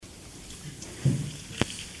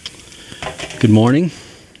Good morning.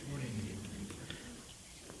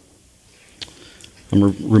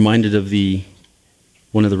 I'm reminded of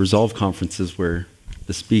one of the Resolve conferences where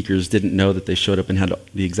the speakers didn't know that they showed up and had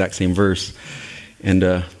the exact same verse.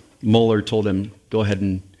 And Mueller told them, go ahead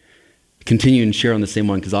and continue and share on the same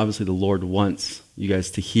one, because obviously the Lord wants you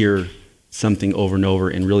guys to hear something over and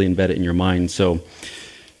over and really embed it in your mind. So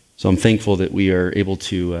I'm thankful that we are able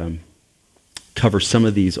to cover some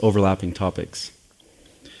of these overlapping topics.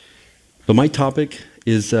 But my topic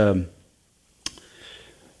is the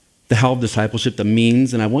how of discipleship, the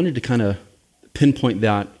means, and I wanted to kind of pinpoint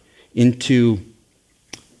that into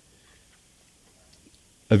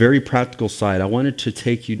a very practical side. I wanted to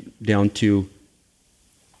take you down to,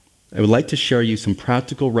 I would like to share you some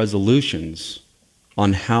practical resolutions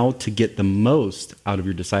on how to get the most out of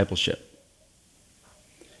your discipleship.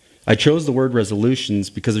 I chose the word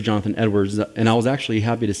resolutions because of Jonathan Edwards, and I was actually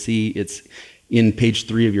happy to see it's in page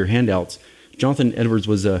 3 of your handouts. Jonathan Edwards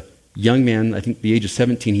was a young man, I think the age of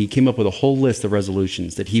 17. He came up with a whole list of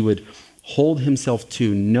resolutions that he would hold himself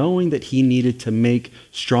to, knowing that he needed to make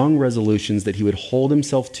strong resolutions that he would hold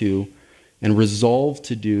himself to and resolve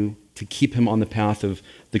to do to keep him on the path of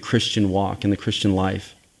the Christian walk and the Christian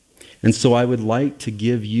life. And so I would like to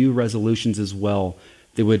give you resolutions as well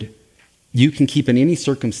that you can keep in any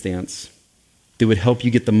circumstance that would help you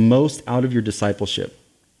get the most out of your discipleship.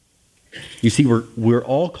 You see, we're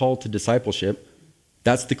all called to discipleship.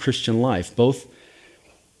 That's the Christian life. Both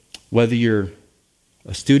whether you're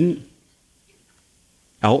a student,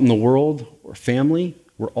 out in the world, or family,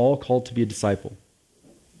 we're all called to be a disciple.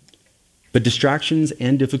 But distractions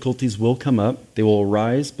and difficulties will come up. They will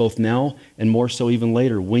arise both now and more so even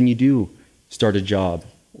later when you do start a job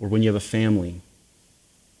or when you have a family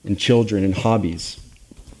and children and hobbies.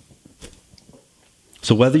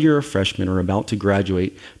 So whether you're a freshman or about to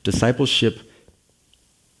graduate, discipleship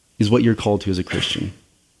is what you're called to as a Christian.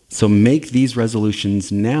 So make these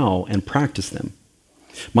resolutions now and practice them.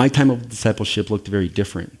 My time of discipleship looked very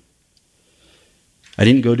different. I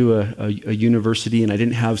didn't go to a university, and I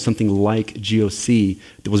didn't have something like GOC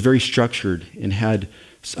that was very structured and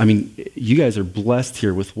you guys are blessed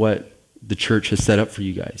here with what the church has set up for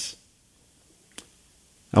you guys.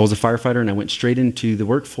 I was a firefighter and I went straight into the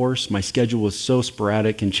workforce. My schedule was so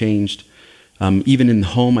sporadic and changed. Even in the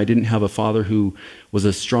home, I didn't have a father who was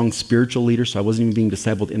a strong spiritual leader, so I wasn't even being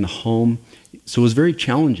discipled in the home. So it was very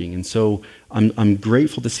challenging, and so I'm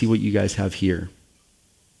grateful to see what you guys have here.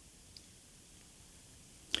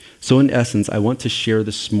 So in essence, I want to share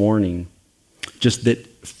this morning just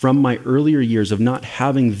that from my earlier years of not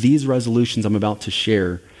having these resolutions I'm about to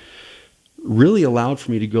share really allowed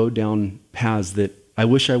for me to go down paths that I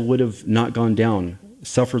wish I would have not gone down,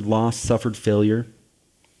 suffered loss, suffered failure.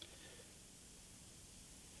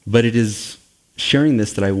 But it is sharing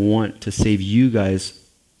this that I want to save you guys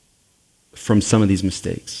from some of these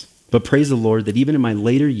mistakes. But praise the Lord that even in my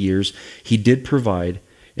later years, He did provide,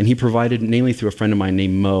 and He provided namely through a friend of mine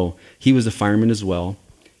named Mo. He was a fireman as well.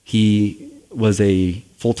 He was a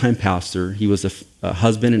full-time pastor. He was a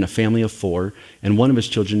husband in a family of 4, and one of his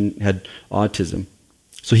children had autism.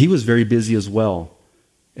 So he was very busy as well.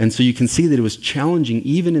 And so you can see that it was challenging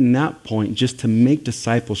even in that point just to make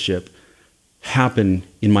discipleship happen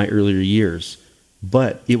in my earlier years.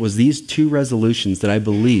 But it was these 2 resolutions that I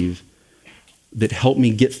believe that helped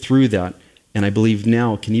me get through that, and I believe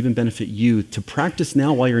now can even benefit you to practice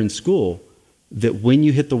now while you're in school, that when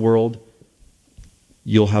you hit the world,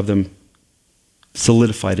 you'll have them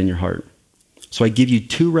solidified in your heart. So I give you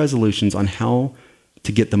 2 resolutions on how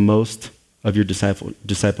to get the most of your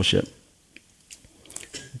discipleship.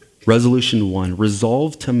 Resolution 1,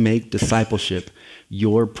 resolve to make discipleship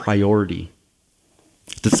your priority.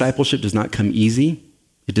 Discipleship does not come easy.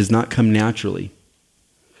 It does not come naturally.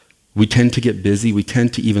 We tend to get busy. We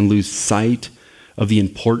tend to even lose sight of the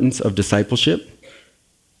importance of discipleship.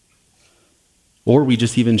 Or we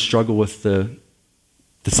just even struggle with the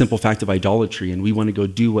simple fact of idolatry, and we want to go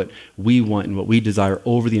do what we want and what we desire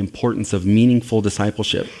over the importance of meaningful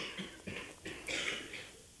discipleship.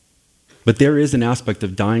 But there is an aspect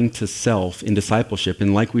of dying to self in discipleship.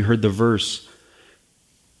 And like we heard the verse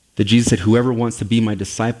that Jesus said, whoever wants to be my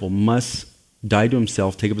disciple must die to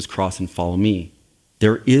himself, take up his cross, and follow me.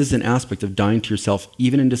 There is an aspect of dying to yourself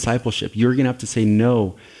even in discipleship. You're going to have to say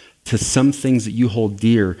no to some things that you hold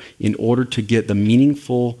dear in order to get the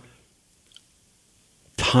meaningful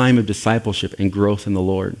time of discipleship and growth in the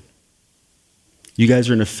Lord. You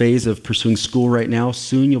guys are in a phase of pursuing school right now.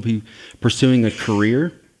 Soon you'll be pursuing a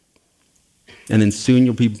career. And then soon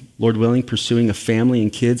you'll be, Lord willing, pursuing a family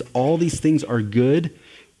and kids. All these things are good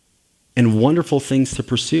and wonderful things to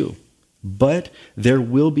pursue. But there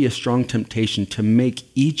will be a strong temptation to make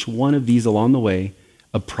each one of these along the way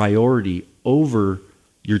a priority over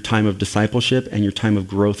your time of discipleship and your time of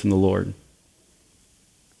growth in the Lord.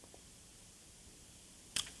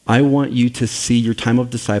 I want you to see your time of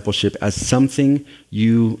discipleship as something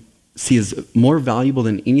you see as more valuable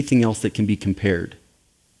than anything else that can be compared.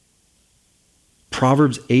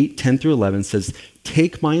 Proverbs 8:10-11 says,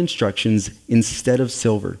 "Take my instructions instead of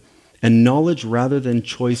silver, and knowledge rather than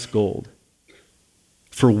choice gold.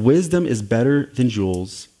 For wisdom is better than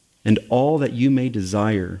jewels, and all that you may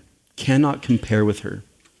desire cannot compare with her."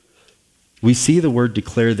 We see the word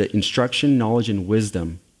declare that instruction, knowledge, and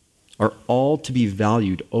wisdom are all to be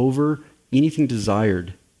valued over anything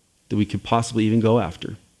desired that we could possibly even go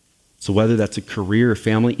after. So whether that's a career, a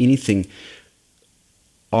family, anything,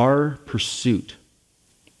 our pursuit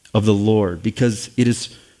of the Lord, because it is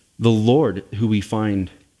the Lord who we find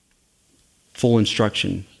full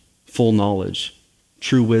instruction, full knowledge,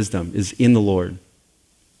 true wisdom is in the Lord.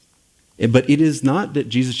 But it is not that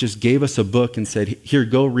Jesus just gave us a book and said, here,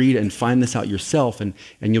 go read and find this out yourself and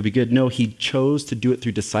you'll be good. No, he chose to do it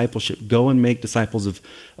through discipleship. Go and make disciples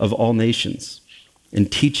of all nations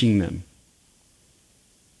and teaching them.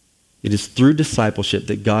 It is through discipleship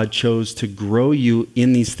that God chose to grow you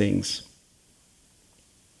in these things.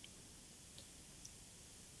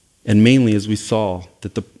 And mainly, as we saw,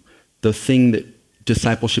 that the thing that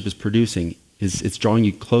discipleship is producing is it's drawing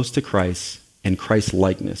you close to Christ and Christ's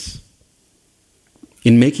likeness.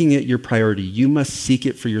 In making it your priority, you must seek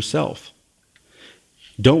it for yourself.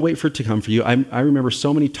 Don't wait for it to come for you. I remember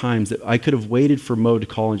so many times that I could have waited for Mo to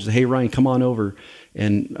call and just say, hey, Ryan, come on over,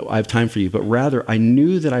 and I have time for you. But rather, I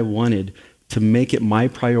knew that I wanted to make it my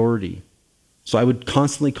priority. So I would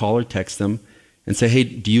constantly call or text them and say, hey,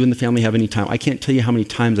 do you and the family have any time? I can't tell you how many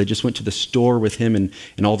times I just went to the store with him and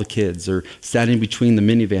all the kids, or sat in between the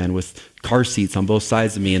minivan with car seats on both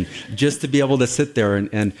sides of me, and just to be able to sit there.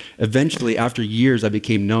 And eventually, after years, I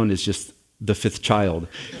became known as just the fifth child.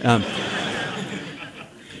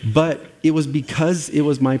 But it was because it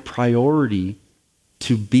was my priority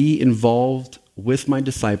to be involved with my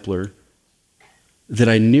discipler that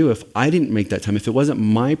I knew if I didn't make that time, if it wasn't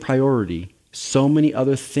my priority, so many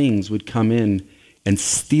other things would come in and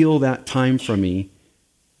steal that time from me,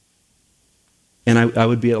 and I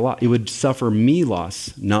would be at a loss. It would suffer me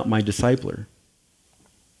loss, not my discipler.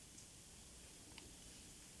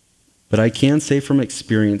 But I can say from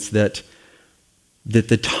experience that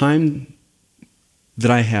the time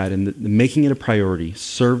that I had and making it a priority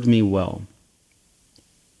served me well.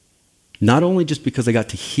 Not only just because I got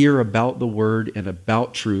to hear about the word and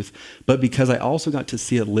about truth, but because I also got to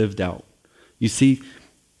see it lived out. You see,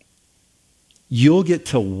 you'll get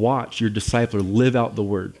to watch your discipler live out the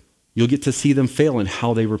word. You'll get to see them fail in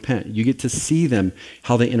how they repent. You get to see them,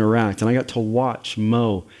 how they interact. And I got to watch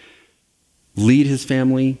Mo lead his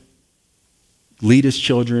family, lead his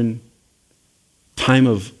children, time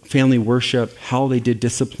of family worship, how they did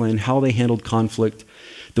discipline, how they handled conflict.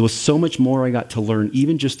 There was so much more I got to learn,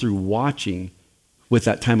 even just through watching with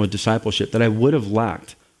that time of discipleship, that I would have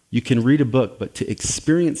lacked. You can read a book, but to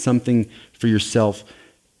experience something for yourself,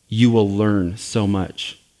 you will learn so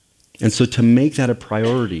much. And so to make that a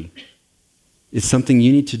priority is something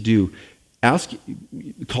you need to do.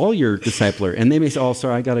 Call your discipler, and they may say, oh,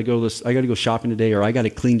 sorry, I got to go shopping today, or I got to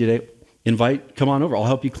clean today. Come on over, I'll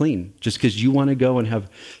help you clean. Just because you want to go and have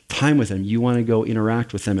time with them, you want to go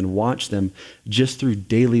interact with them and watch them just through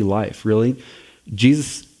daily life, really.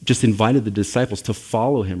 Jesus just invited the disciples to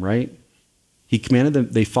follow him, right? He commanded them,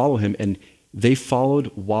 they follow him, and they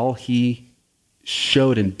followed while he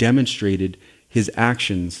showed and demonstrated his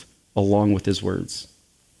actions along with his words.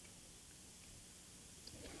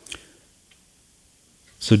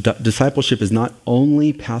 So discipleship is not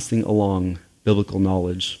only passing along biblical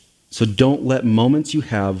knowledge. So don't let moments you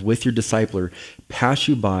have with your discipler pass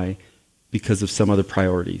you by because of some other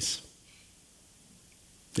priorities.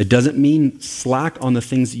 It doesn't mean slack on the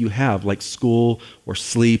things that you have, like school or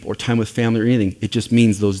sleep or time with family or anything. It just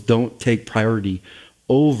means those don't take priority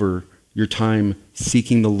over your time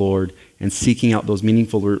seeking the Lord and seeking out those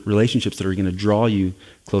meaningful relationships that are going to draw you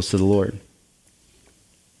close to the Lord.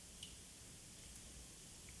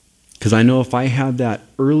 Because I know if I had that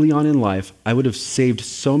early on in life, I would have saved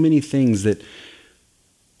so many things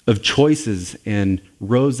of choices and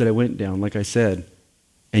roads that I went down, like I said.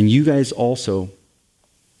 And you guys also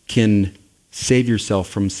can save yourself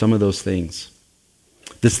from some of those things.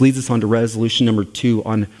 This leads us on to resolution number 2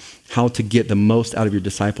 on how to get the most out of your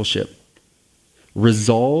discipleship.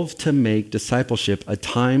 Resolve to make discipleship a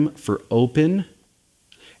time for open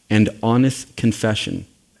and honest confession.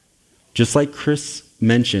 Just like Chris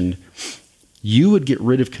mentioned, you would get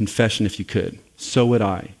rid of confession if you could. So would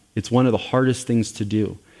I. It's one of the hardest things to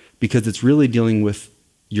do because it's really dealing with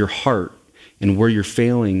your heart and where you're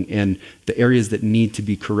failing and the areas that need to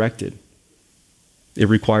be corrected. It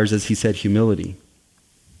requires, as he said, humility.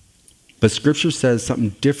 But Scripture says something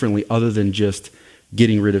differently other than just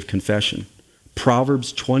getting rid of confession.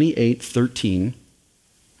 Proverbs 28:13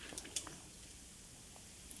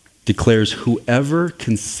 declares, whoever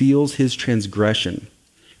conceals his transgression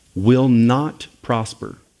will not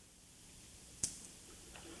prosper,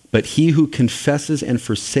 but he who confesses and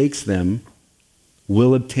forsakes them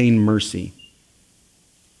will obtain mercy.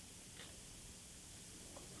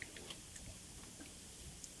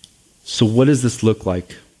 So what does this look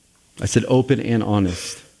like? I said open and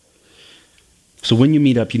honest. So when you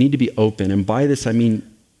meet up, you need to be open. And by this, I mean,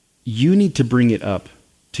 you need to bring it up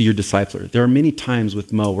to your discipler. There are many times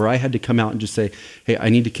with Mo where I had to come out and just say, hey, I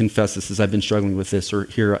need to confess this as I've been struggling with this, or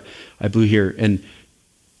here, I blew here. And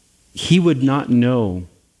he would not know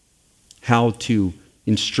how to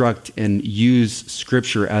instruct and use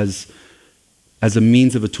Scripture as a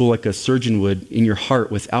means of a tool like a surgeon would in your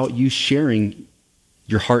heart without you sharing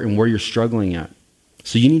your heart and where you're struggling at.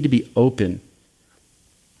 So you need to be open.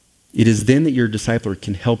 It is then that your discipler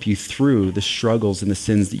can help you through the struggles and the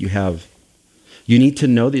sins that you have. You need to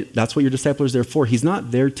know that that's what your discipler is there for. He's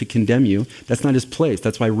not there to condemn you. That's not his place.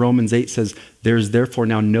 That's why Romans 8 says, there is therefore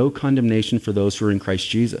now no condemnation for those who are in Christ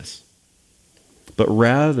Jesus. But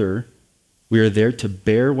rather, we are there to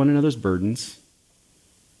bear one another's burdens,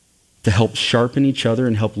 to help sharpen each other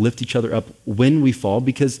and help lift each other up when we fall,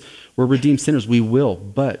 because we're redeemed sinners. We will,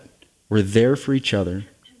 but we're there for each other.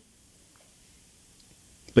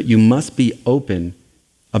 But you must be open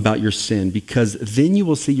about your sin, because then you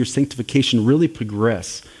will see your sanctification really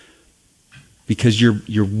progress, because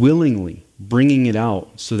you're willingly bringing it out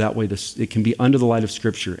so that way it can be under the light of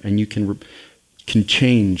Scripture and you can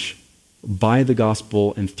change by the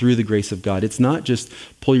gospel and through the grace of God. It's not just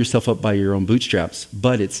pull yourself up by your own bootstraps,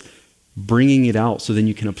 but it's bringing it out so then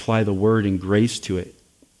you can apply the word and grace to it.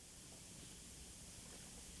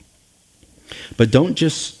 But don't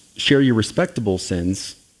just share your respectable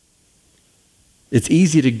sins. It's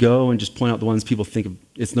easy to go and just point out the ones people think of,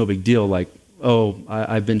 it's no big deal, like, oh,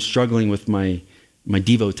 I've been struggling with my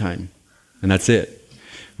Devo time, and that's it,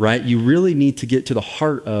 right? You really need to get to the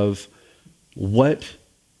heart of what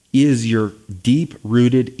is your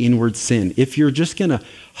deep-rooted inward sin. If you're just going to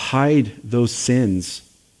hide those sins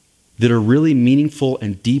that are really meaningful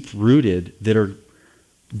and deep-rooted, that are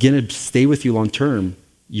going to stay with you long-term,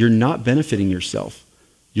 you're not benefiting yourself.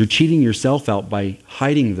 You're cheating yourself out by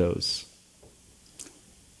hiding those.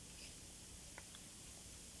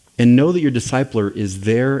 And know that your discipler is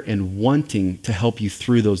there and wanting to help you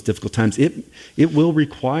through those difficult times. It will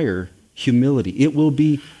require humility. It will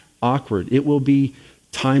be awkward. It will be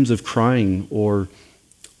times of crying or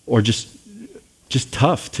just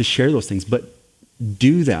tough to share those things. But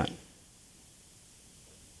do that.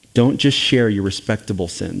 Don't just share your respectable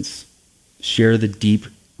sins. Share the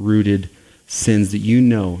deep-rooted sins that you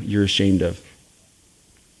know you're ashamed of.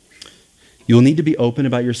 You will need to be open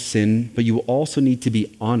about your sin, but you will also need to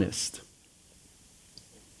be honest.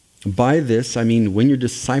 By this, I mean when your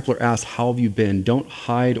discipler asks, how have you been? Don't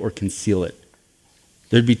hide or conceal it.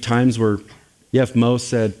 There'd be times where, if Mo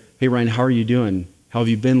said, hey, Ryan, how are you doing? How have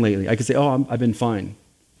you been lately? I could say, I've been fine.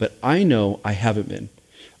 But I know I haven't been.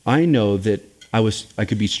 I know that I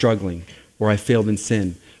could be struggling or I failed in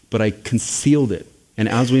sin, but I concealed it. And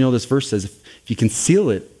as we know, this verse says, if you conceal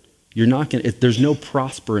it, you're not going to, there's no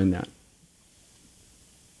prosper in that.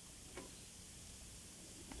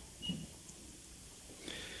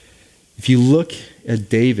 If you look at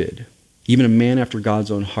David, even a man after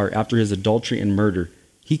God's own heart, after his adultery and murder,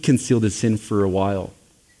 he concealed his sin for a while.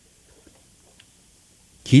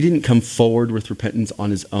 He didn't come forward with repentance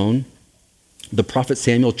on his own. The prophet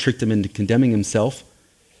Samuel tricked him into condemning himself.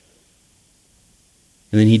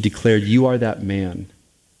 And then he declared, you are that man.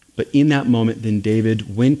 But in that moment, then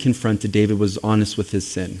David, when confronted, David was honest with his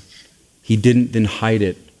sin. He didn't then hide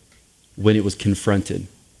it when it was confronted.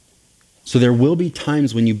 So there will be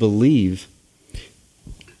times when you believe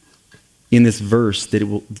in this verse that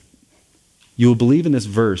you will believe in this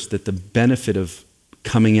verse that the benefit of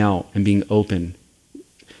coming out and being open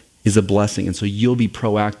is a blessing. And so you'll be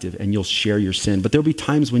proactive and you'll share your sin. But there'll be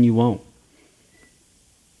times when you won't.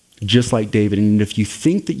 Just like David. And if you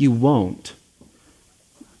think that you won't,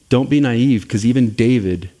 don't be naive, because even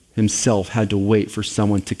David himself had to wait for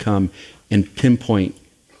someone to come and pinpoint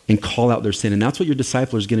and call out their sin. And that's what your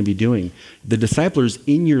discipler is going to be doing. The discipler is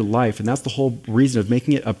in your life, and that's the whole reason of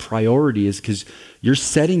making it a priority, is because you're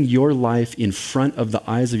setting your life in front of the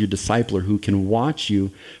eyes of your discipler who can watch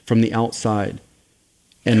you from the outside.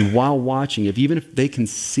 And while watching, even if they can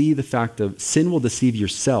see the fact of sin will deceive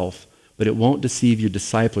yourself, but it won't deceive your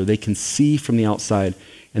discipler. They can see from the outside,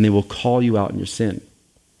 and they will call you out in your sin.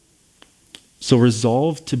 So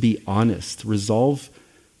resolve to be honest. Resolve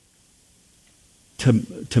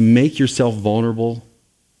to make yourself vulnerable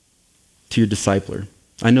to your discipler.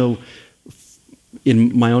 I know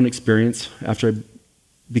in my own experience, after I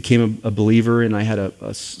became a believer and I had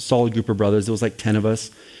a solid group of brothers, it was like 10 of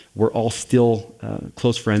us. We're all still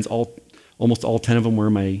close friends. Almost all 10 of them were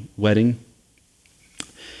at my wedding.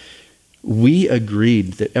 We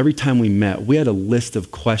agreed that every time we met, we had a list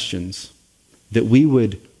of questions that we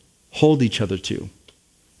would hold each other to,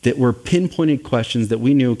 that were pinpointed questions that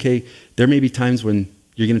we knew, okay, there may be times when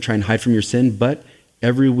you're going to try and hide from your sin, but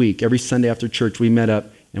every week, every Sunday after church, we met up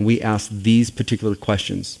and we asked these particular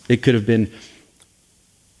questions. It could have been,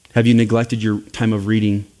 have you neglected your time of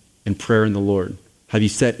reading and prayer in the Lord? Have you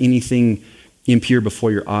set anything impure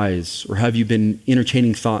before your eyes? Or have you been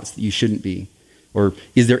entertaining thoughts that you shouldn't be? Or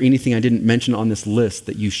is there anything I didn't mention on this list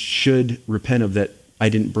that you should repent of that I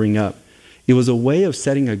didn't bring up? It was a way of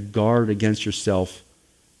setting a guard against yourself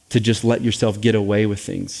to just let yourself get away with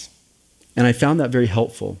things. And I found that very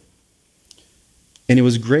helpful. And it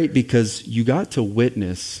was great because you got to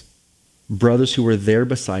witness brothers who were there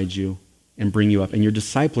beside you and bring you up. And your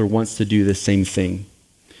discipler wants to do the same thing.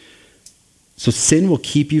 So sin will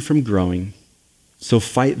keep you from growing. So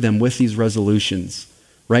fight them with these resolutions,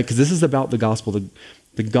 right? Because this is about the gospel.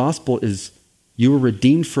 The gospel is you were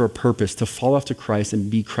redeemed for a purpose, to follow after Christ and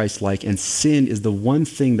be Christ-like. And sin is the one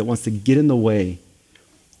thing that wants to get in the way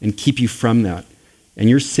and keep you from that. And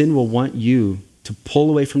your sin will want you to pull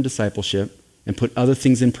away from discipleship and put other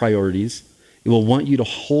things in priorities. It will want you to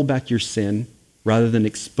hold back your sin rather than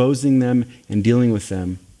exposing them and dealing with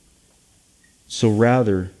them. So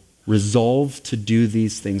rather, resolve to do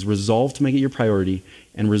these things. Resolve to make it your priority,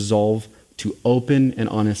 and resolve to open and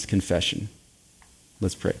honest confession.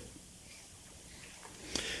 Let's pray.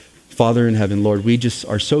 Father in heaven, Lord, we just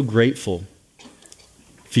are so grateful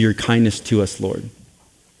for your kindness to us, Lord.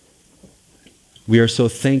 We are so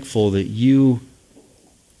thankful that you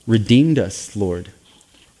redeemed us, Lord.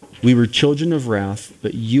 We were children of wrath,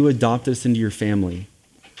 but you adopted us into your family.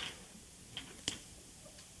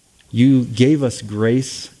 You gave us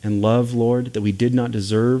grace and love, Lord, that we did not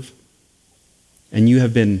deserve. And you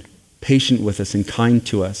have been patient with us and kind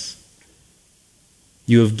to us.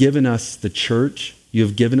 You have given us the church. You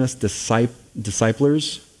have given us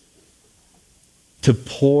disciplers to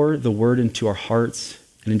pour the word into our hearts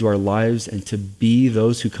and into our lives, and to be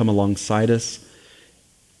those who come alongside us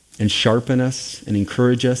and sharpen us and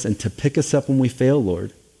encourage us and to pick us up when we fail,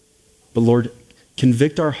 Lord. But Lord,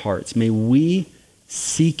 convict our hearts. May we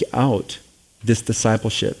seek out this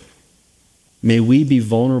discipleship. May we be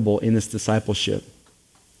vulnerable in this discipleship.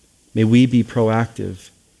 May we be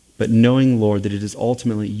proactive, but knowing, Lord, that it is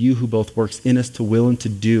ultimately you who both works in us to will and to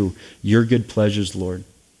do your good pleasures, Lord.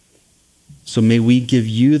 So may we give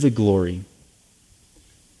you the glory.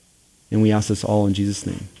 And we ask this all in Jesus'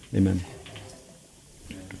 name. Amen.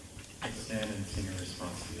 Stand and sing a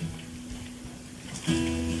response to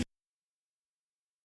you.